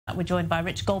We're joined by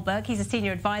Richard Goldberg. He's a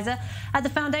senior advisor at the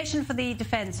Foundation for the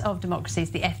Defense of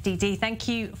Democracies, the FDD. Thank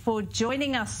you for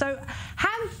joining us. So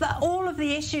have all of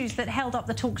the issues that held up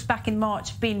the talks back in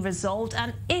March been resolved?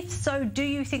 And if so, do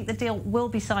you think the deal will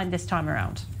be signed this time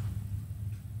around?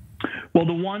 Well,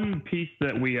 the one piece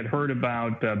that we had heard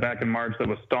about back in March that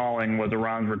was stalling was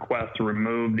Iran's request to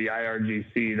remove the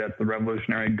IRGC, that's the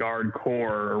Revolutionary Guard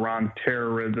Corps, Iran's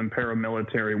terrorism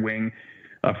paramilitary wing,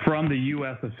 from the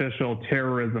U.S. official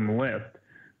terrorism list.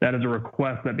 That is a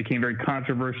request that became very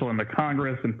controversial in the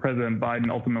Congress, and President Biden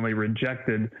ultimately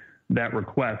rejected that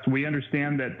request. We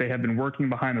understand that they have been working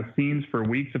behind the scenes for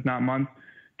weeks, if not months,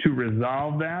 to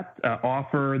resolve that,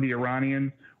 offer the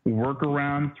Iranians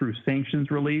workarounds through sanctions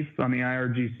relief on the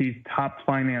IRGC's top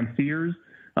financiers,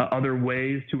 other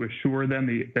ways to assure them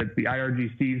that the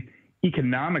IRGC's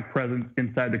economic presence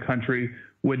inside the country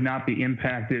would not be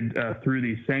impacted through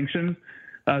these sanctions.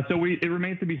 So it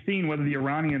remains to be seen whether the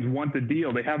Iranians want the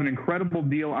deal. They have an incredible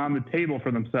deal on the table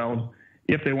for themselves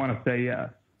if they want to say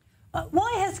yes.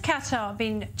 Why has Qatar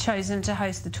been chosen to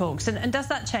host the talks, and does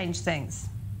that change things?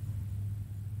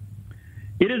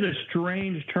 It is a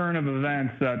strange turn of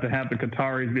events to have the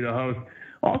Qataris be the host.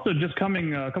 Also, just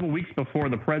coming a couple weeks before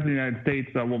the President of the United States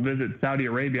will visit Saudi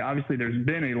Arabia, obviously there's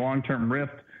been a long-term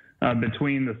rift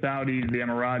between the Saudis, the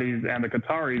Emiratis, and the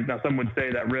Qataris. Now, some would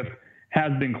say that rift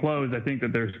has been closed. I think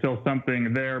that there's still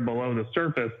something there below the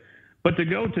surface. But to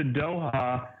go to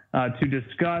Doha to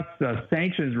discuss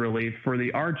sanctions relief for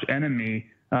the arch enemy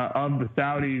of the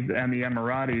Saudis and the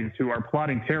Emiratis, who are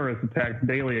plotting terrorist attacks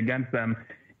daily against them,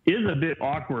 is a bit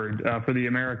awkward for the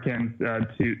Americans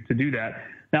to do that.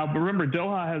 Now, but remember,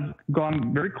 Doha has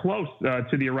gone very close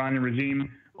to the Iranian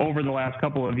regime over the last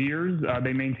couple of years.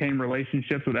 They maintain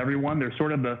relationships with everyone. They're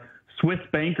sort of the Swiss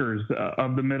bankers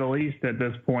of the Middle East at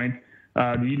this point.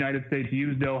 The United States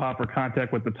used Doha for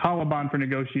contact with the Taliban for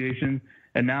negotiations,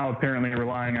 and now apparently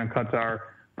relying on Qatar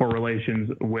for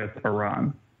relations with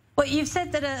Iran. Well, you've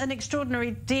said that an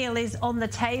extraordinary deal is on the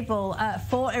table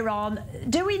for Iran.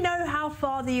 Do we know how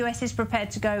far the US is prepared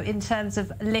to go in terms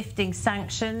of lifting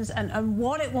sanctions and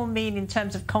what it will mean in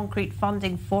terms of concrete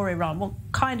funding for Iran? What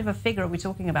kind of a figure are we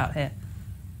talking about here?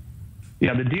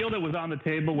 Yeah, the deal that was on the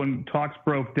table when talks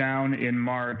broke down in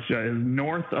March is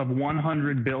north of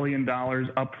 $100 billion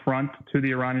up front to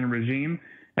the Iranian regime,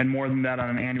 and more than that on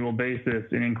an annual basis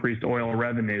in increased oil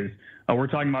revenues. We're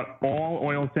talking about all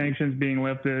oil sanctions being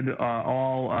lifted,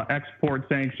 all export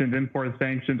sanctions, import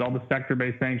sanctions, all the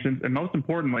sector-based sanctions, and most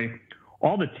importantly,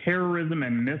 all the terrorism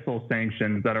and missile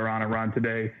sanctions that are on Iran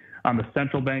today, on the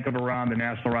Central Bank of Iran, the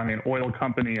National Iranian Oil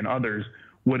Company, and others,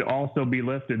 would also be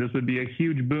lifted. This would be a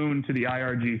huge boon to the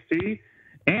IRGC,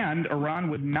 and Iran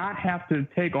would not have to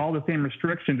take all the same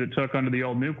restrictions it took under the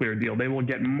old nuclear deal. They will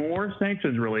get more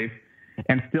sanctions relief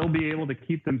and still be able to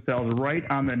keep themselves right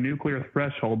on the nuclear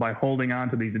threshold by holding on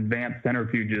to these advanced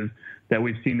centrifuges that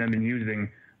we've seen them using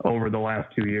over the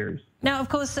last 2 years. Now, of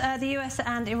course, the US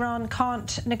and Iran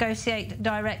can't negotiate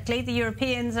directly. The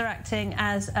Europeans are acting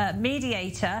as a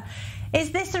mediator.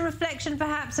 Is this a reflection,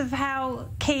 perhaps, of how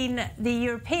keen the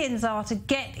Europeans are to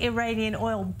get Iranian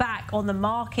oil back on the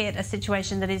market, a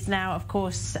situation that is now, of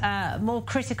course, more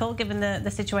critical given the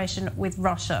situation with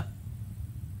Russia?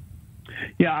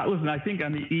 Yeah, listen, I think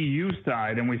on the EU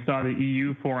side, and we saw the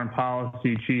EU foreign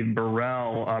policy chief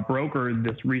Borrell broker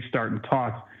this restart in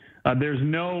talks, there's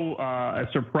no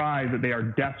surprise that they are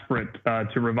desperate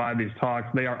to revive these talks.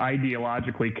 They are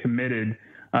ideologically committed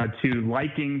to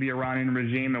liking the Iranian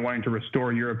regime and wanting to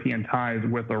restore European ties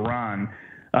with Iran.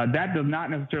 That does not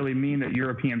necessarily mean that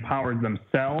European powers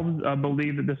themselves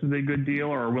believe that this is a good deal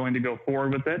or are willing to go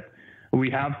forward with it. We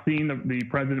have seen the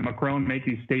President Macron make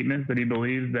these statements that he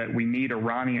believes that we need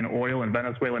Iranian oil and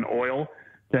Venezuelan oil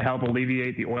to help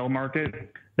alleviate the oil market.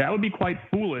 That would be quite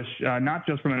foolish, not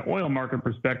just from an oil market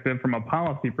perspective, from a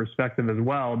policy perspective as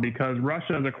well, because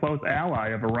Russia is a close ally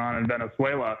of Iran and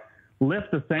Venezuela.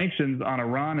 Lift the sanctions on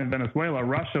Iran and Venezuela,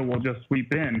 Russia will just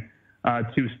sweep in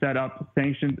to set up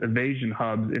sanctions evasion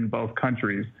hubs in both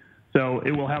countries. So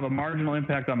it will have a marginal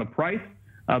impact on the price,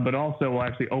 but also will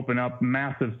actually open up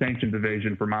massive sanctions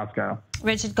evasion for Moscow.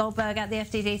 Richard Goldberg at the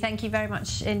FDD, thank you very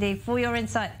much indeed for your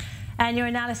insight and your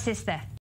analysis there.